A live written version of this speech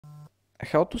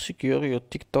How to secure your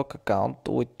TikTok account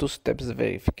with two-steps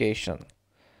verification.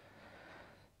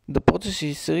 The process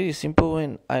is really simple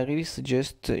and I really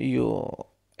suggest you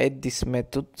add this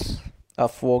method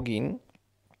of login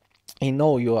in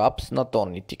all your apps, not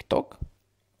only TikTok,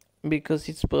 because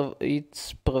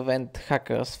it's prevent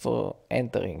hackers for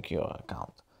entering your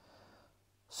account.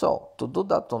 So to do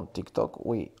that on TikTok,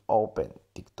 we open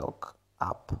TikTok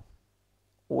app,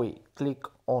 we click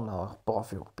on our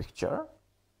profile picture.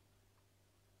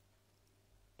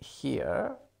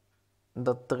 Here,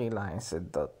 the three lines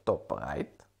at the top right,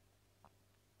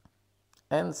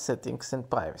 and settings and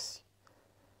privacy.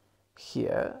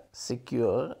 Here,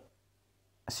 security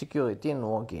and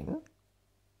login,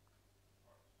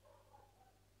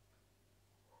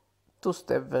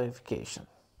 two-step verification.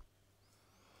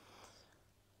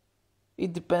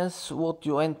 It depends what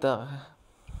you enter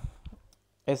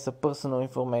as a personal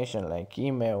information like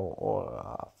email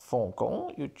or phone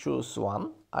call. You choose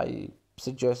one. I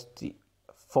suggest the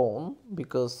phone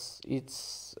because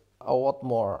it's a lot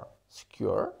more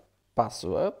secure.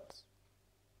 Password,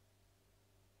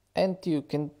 and you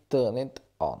can turn it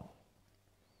on.